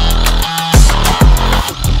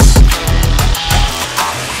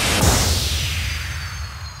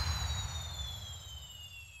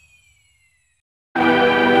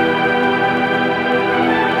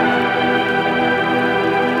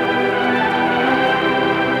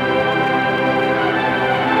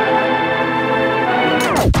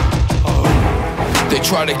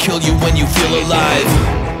 Try to kill you when you feel alive.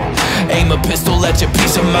 Aim a pistol at your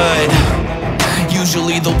peace of mind.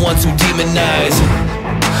 Usually the ones who demonize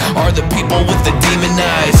are the people with the demon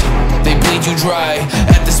eyes. They bleed you dry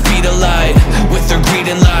at the speed of light with their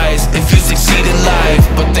greed and lies. If you succeed in life,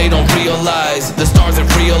 but they don't realize the stars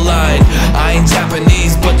have realigned. I ain't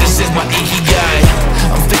Japanese, but this is my ikigai.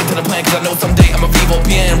 I'm sticking to the plan cause I know someday I'm a vivo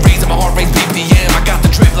PN. Reason my heart rate's BPM. I got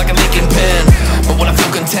the drip like a Lincoln pen. But when I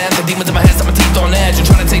feel content, the demons in my head set my teeth on edge and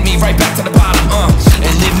trying to take me right back to the bottom,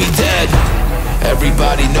 and leave me dead.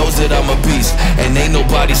 Everybody knows that I'm a beast, and ain't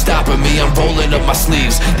nobody stopping me, I'm rolling up my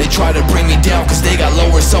sleeves. They try to bring me down cause they got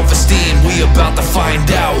lower self-esteem. We about to find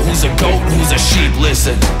out who's a goat, who's a sheep.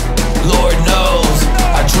 Listen, Lord knows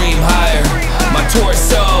I dream higher. My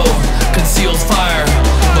torso conceals fire,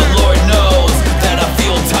 but Lord knows that I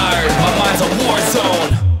feel tired. My mind's a war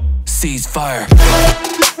zone. Cease fire.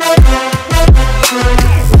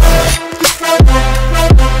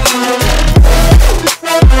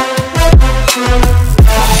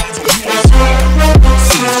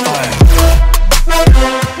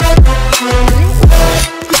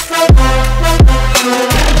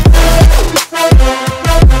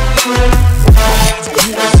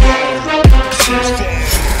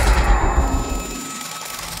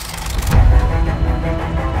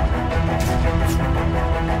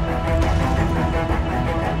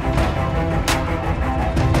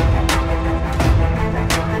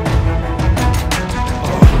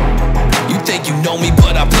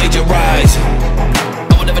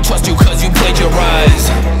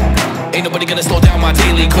 Ain't nobody gonna slow down my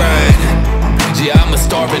daily grind. Yeah, I'm a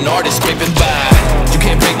starving artist scraping by. You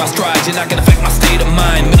can't break my stride, you're not gonna affect my state of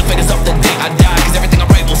mind. Middle fingers up the day I die, cause everything I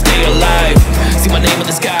write will stay alive. See my name in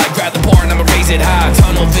the sky, grab the bar and I'ma raise it high.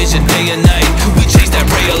 Tunnel vision, day and night, we chase that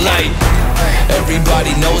ray of light.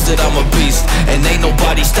 Everybody knows that I'm a beast, and ain't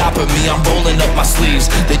nobody stopping me, I'm rolling up my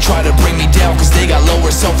sleeves. They try to bring me down cause they got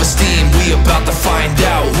lower self-esteem. We about to find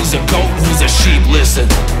out who's a goat, who's a sheep. Listen,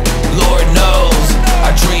 Lord knows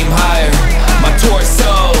I dream higher. My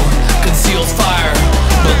torso conceals fire,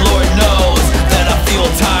 but Lord knows that I feel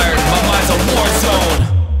tired. My mind's a war zone.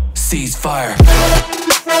 Ceasefire.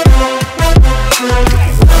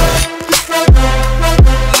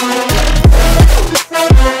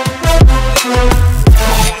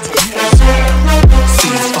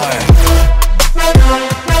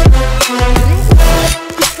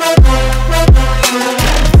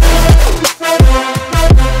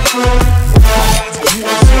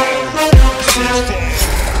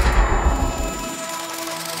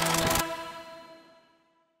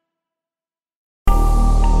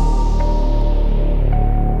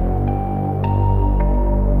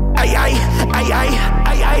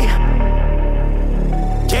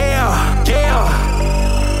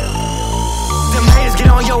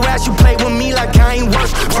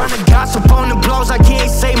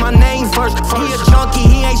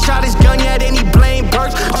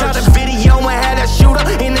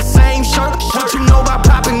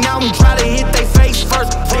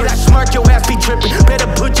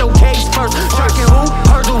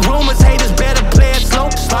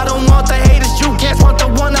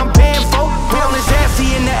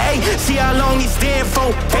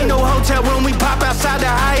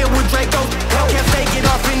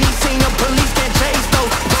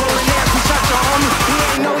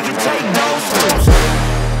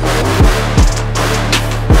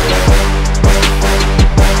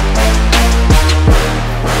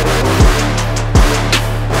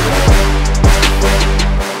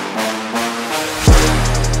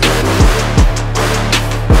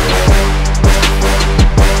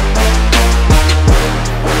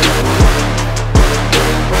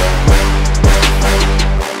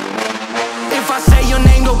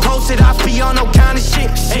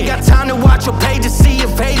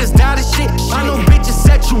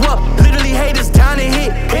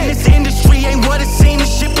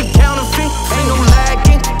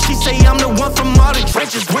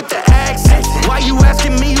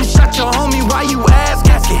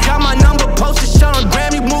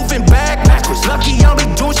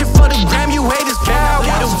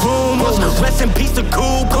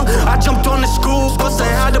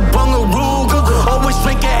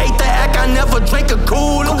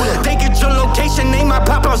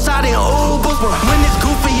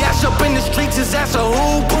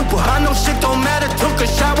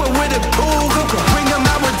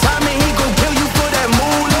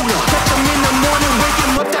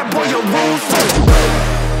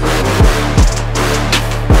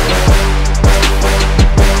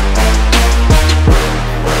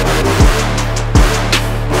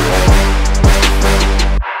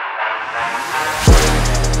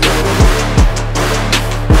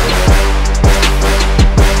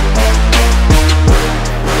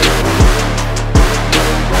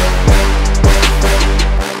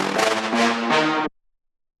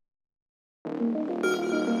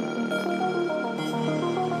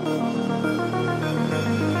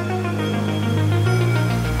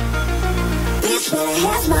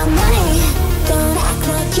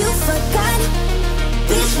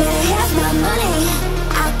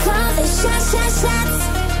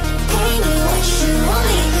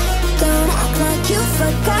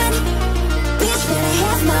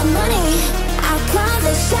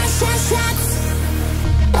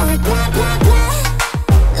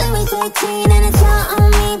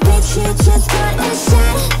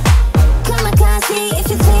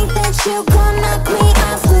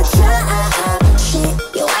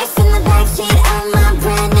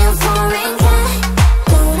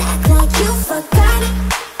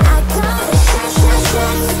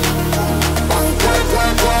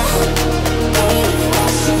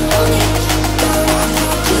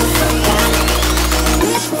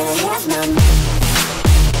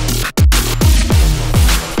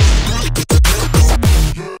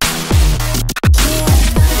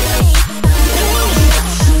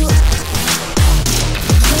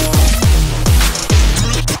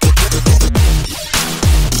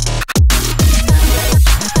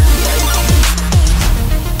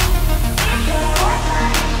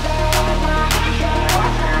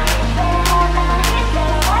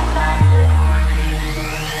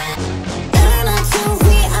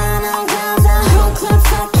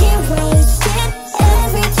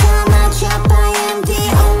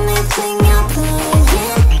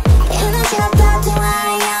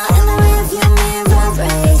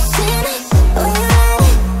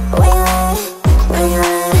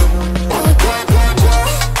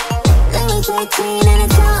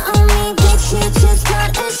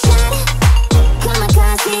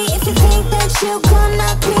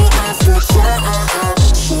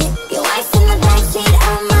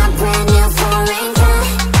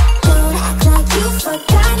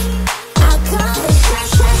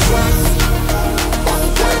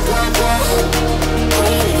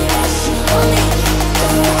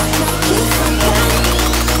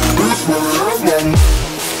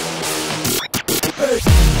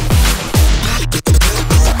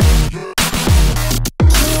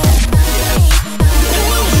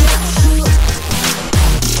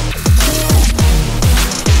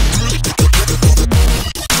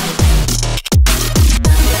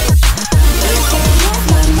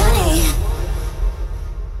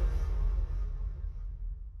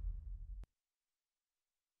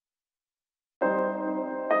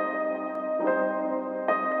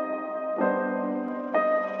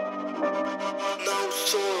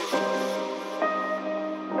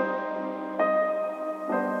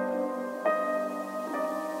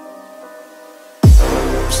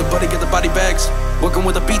 Somebody get the body bags, working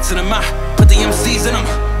with the beats in them. Put the MCs in them,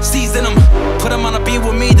 C's in them. Put them on a beat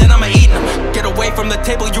with me, then I'ma eat them. Get away from the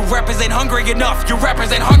table, you rappers ain't hungry enough. You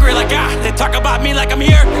rappers ain't hungry like they talk about me like I'm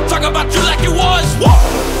here, talk about you like you was. Whoa.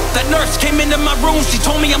 That nurse came into my room, she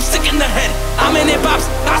told me I'm sick in the head. I'm in N.E.B's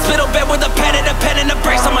hospital bed with a pen and a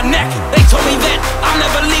brace on my neck. They told me that I'm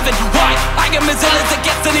never leaving. Why? I am as ill as it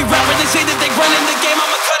gets any rapper. They say that they run in the game,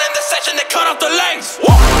 I'ma cut in the session, they cut off the legs.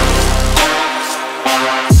 Whoa.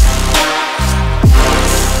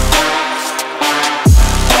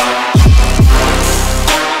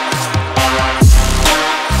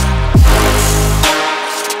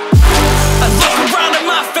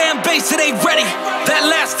 It ain't ready. That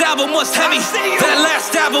last album was heavy. That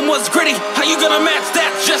last album was gritty. How you gonna match that?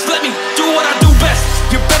 Just let me do what I do best.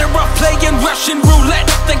 You're better off playing Russian roulette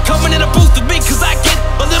than coming in a booth with me, cause I get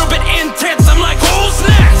a little bit intense. I'm like, who's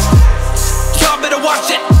next? Y'all better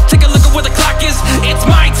watch it. Take a look at where the clock is. It's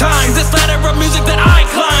my time. This ladder of music that I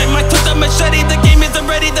climb. I took the machete. The game isn't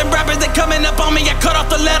ready. Them rappers, they coming up on me. I cut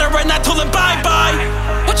off the ladder and I told them bye-bye.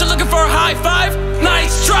 What you looking for? A high five?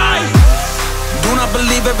 Nice try. Do not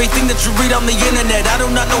believe everything that you read on the internet. I do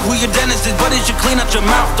not know who your dentist is, but you should clean out your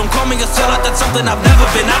mouth. Don't call me a sellout, that's something I've never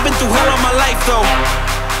been. I've been through hell all my life though,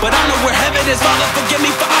 but I know where heaven is. Father, forgive me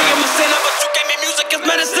for I am a sinner, but you gave me music as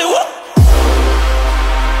medicine. Woo!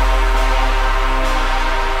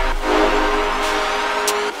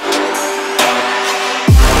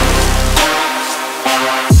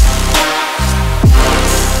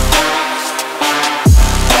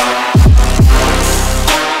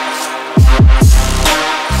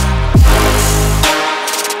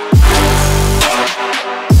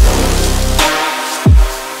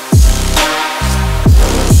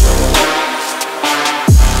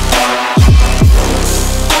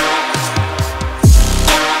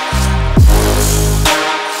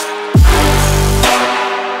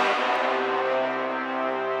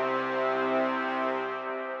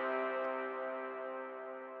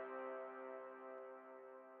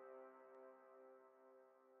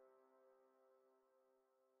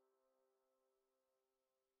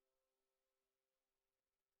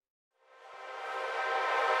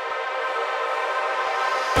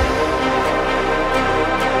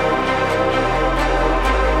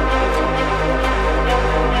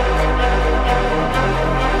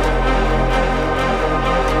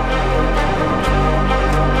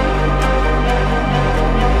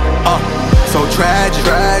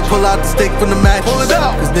 Pull out the stick from the mattress. Pull it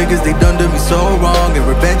out. Cause niggas, they done to me so wrong. And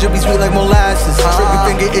revenge will be sweet like molasses. Trigger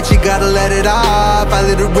finger itchy, gotta let it off. I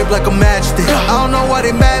let it rip like a matchstick. I don't know why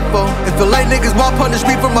they mad for. It feel like niggas walk on the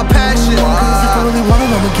street for my passion. Cause if I really want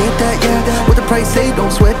it, I'ma get that, yeah. What the price say,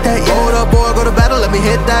 don't sweat that, yeah. Hold up, boy, go to battle, let me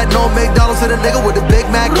hit that. No McDonald's to the nigga with a Big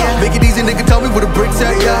Mac, yeah. Make it easy, nigga, tell me where the bricks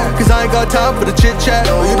at, yeah. Cause I ain't got time for the chit chat.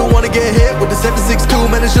 Oh, you don't wanna get hit with the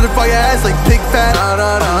 7.62, man, it should've fire your ass like pig fat.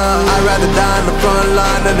 I'd rather die in the front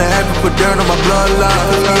line than to ever put dirt on my bloodline.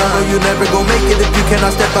 Cause I know you never gon' make it if you cannot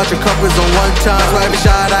step out your comfort zone one time. So every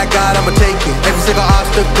shot I got, I'ma take it. Every single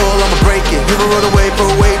obstacle, I'ma break it. You been run away for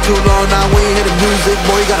way too long. Now when you hear the music,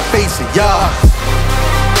 boy, you gotta face it, yeah.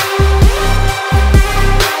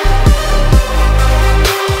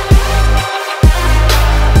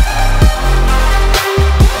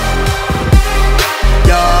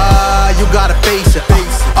 Yeah, you gotta face it.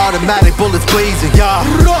 Automatic bullets blazing, yeah.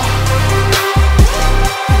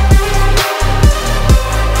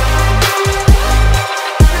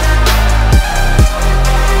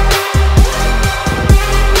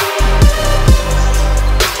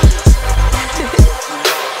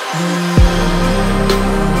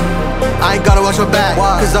 I ain't gotta watch my back.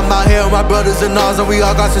 Why? Cause I'm out here with my brothers and all, and we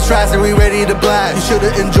all got some strats and we ready to blast. You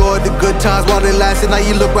should've enjoyed the good times while they lasted. Now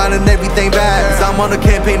you look round and everything bad. Cause I'm on a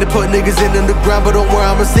campaign to put niggas in the ground, but don't worry,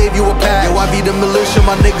 I'ma save you a pack. Yo, I be the militia,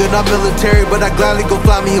 my nigga, not military, but I gladly go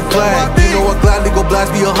fly me a flag. You know I gladly go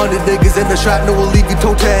blast me 100 niggas, and the shrapnel will leave you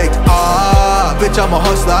toe tagged. Bitch, I'm a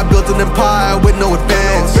hustler, I built an empire with no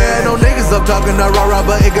advance. Yeah, no niggas up talking that rah-rah,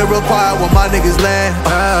 but it get real quiet when my niggas land.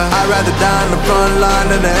 I'd rather die in the front line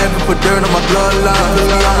than to ever put dirt on my bloodline. Cause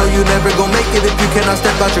I know you never gon' make it if you cannot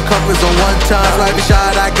step out your comfort zone one time. So every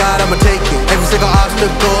shot I got, I'ma take it. Every single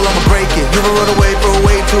obstacle, I'ma break it. You been run away for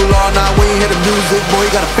way too long. Now when you hear the music, boy, you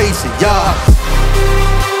gotta face it, yeah.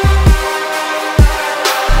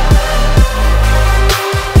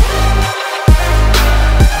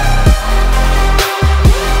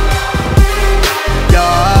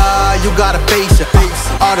 You gotta face it.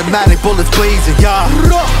 Automatic bullets blazing, yeah.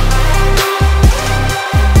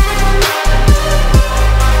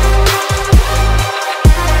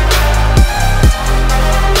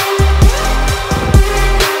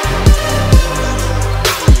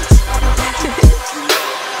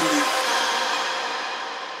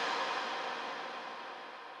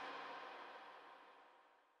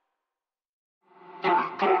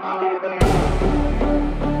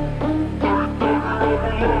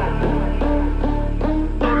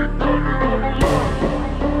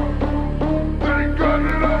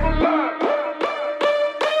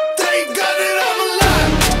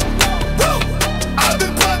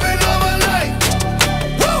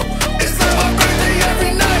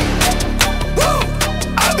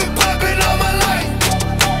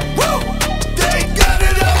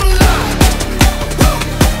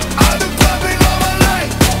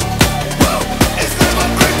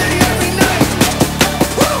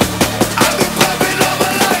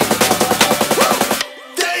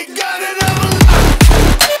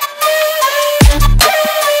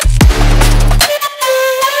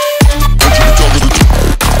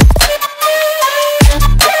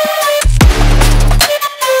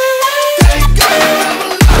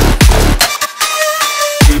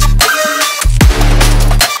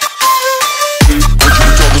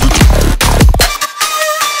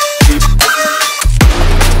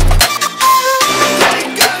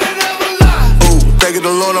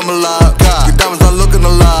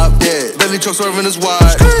 Bentley truck swerving is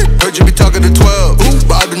wide. Heard you be talking to 12,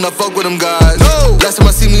 but I do not fuck with them guys. Last time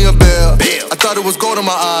I see me a bell, I thought it was gold in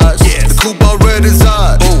my eyes. The coupe all red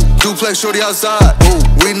inside. Duplex shorty outside.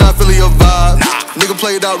 We not feeling your vibe. Nigga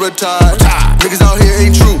played out red tide. Niggas out here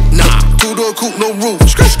ain't true. Two-door coupe, no roof.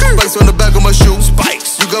 Spikes on the back of my shoes.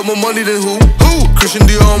 You got more money than who? Christian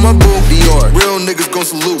Dior on my boo. Dior. Real niggas gon'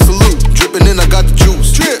 salute. Drippin' in, I got the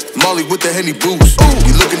juice. Molly with the Henny boost.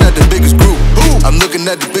 You looking at the biggest group. I'm looking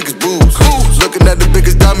at the biggest boobs. Looking at the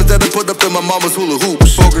biggest diamonds that I put up in my mama's hula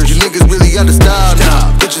hoops. You niggas really out of style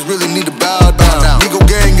now. Bitches really need to bow down. Migo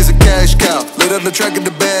gang is a cash cow. Laid on the track and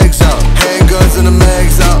the bags out. Handguns and the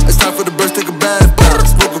mags out. It's time for the birds, take a bath.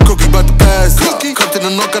 Smoke a cookie, bout to pass out. Come to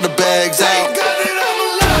the knock, got the bags out.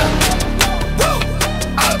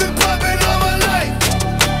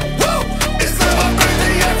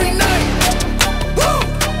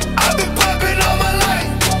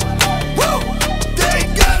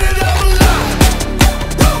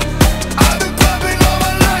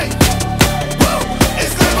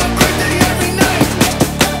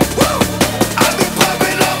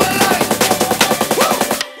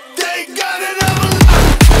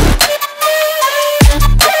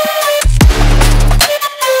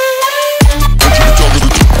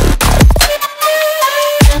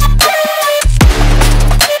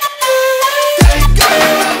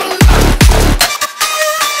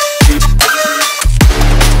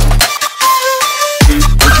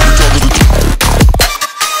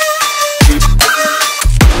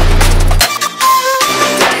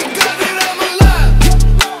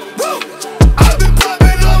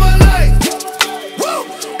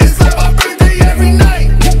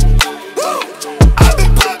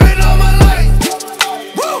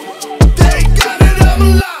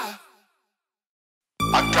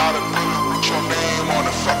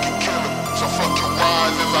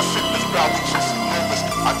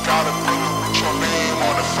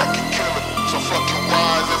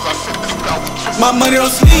 My money don't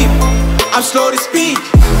sleep, I'm slow to speak,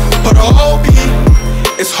 but the whole beat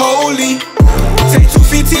is holy. Take 2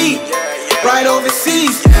 feet, right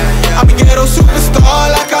overseas. I'm a ghetto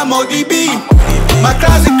superstar like I'm ODB. My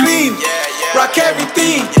closet clean, rock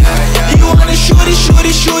everything. You wanna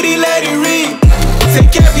shooty, let it ring.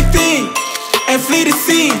 Take everything and flee the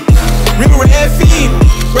scene. Real red fiend,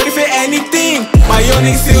 ready for anything. My young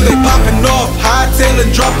niggas still they popping off. Hightail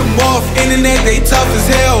and drop them off. Internet they tough as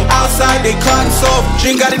hell. Outside they cotton soft.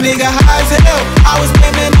 Drink got a nigga high as hell. I was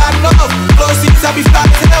living my love. Flow seats I be fly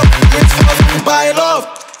as hell. Rich folks can buy it off.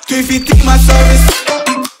 350 my service.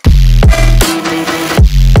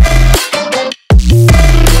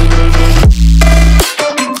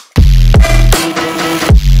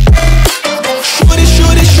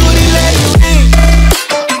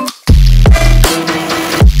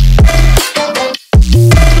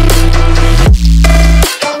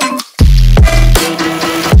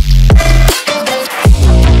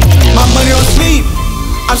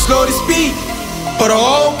 But the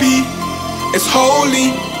whole beat is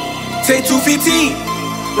holy. Take 2 feet,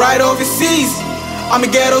 right overseas. I'm a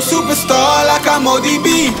ghetto superstar like I'm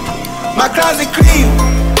ODB. My closet clean,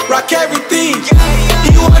 rock everything.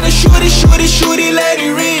 You wanna shooty, let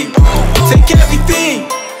it ring. Take everything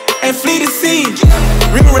and flee the scene.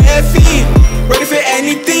 Real red fiend, ready for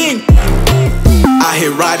anything. I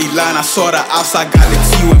hit Roddy line, I saw the outside, got the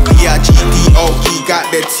T with B-I-G-D-O-E, got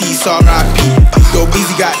that T, so R.I.P. Yo,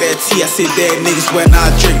 Beezy got that T, I said dead niggas when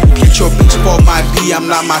I drink. Get your bitch up on my D, I'm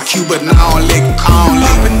not my Q, but now I don't lick.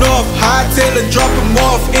 Popping off, hightail and drop them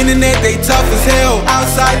off. Internet, they tough as hell.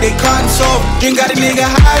 Outside, they cotton soft. Drink got a nigga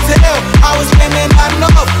high as hell. I was spending not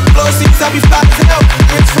enough. Flow seats, I be fly as hell.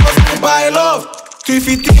 Rich folks can buy it off.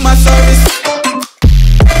 350 my service.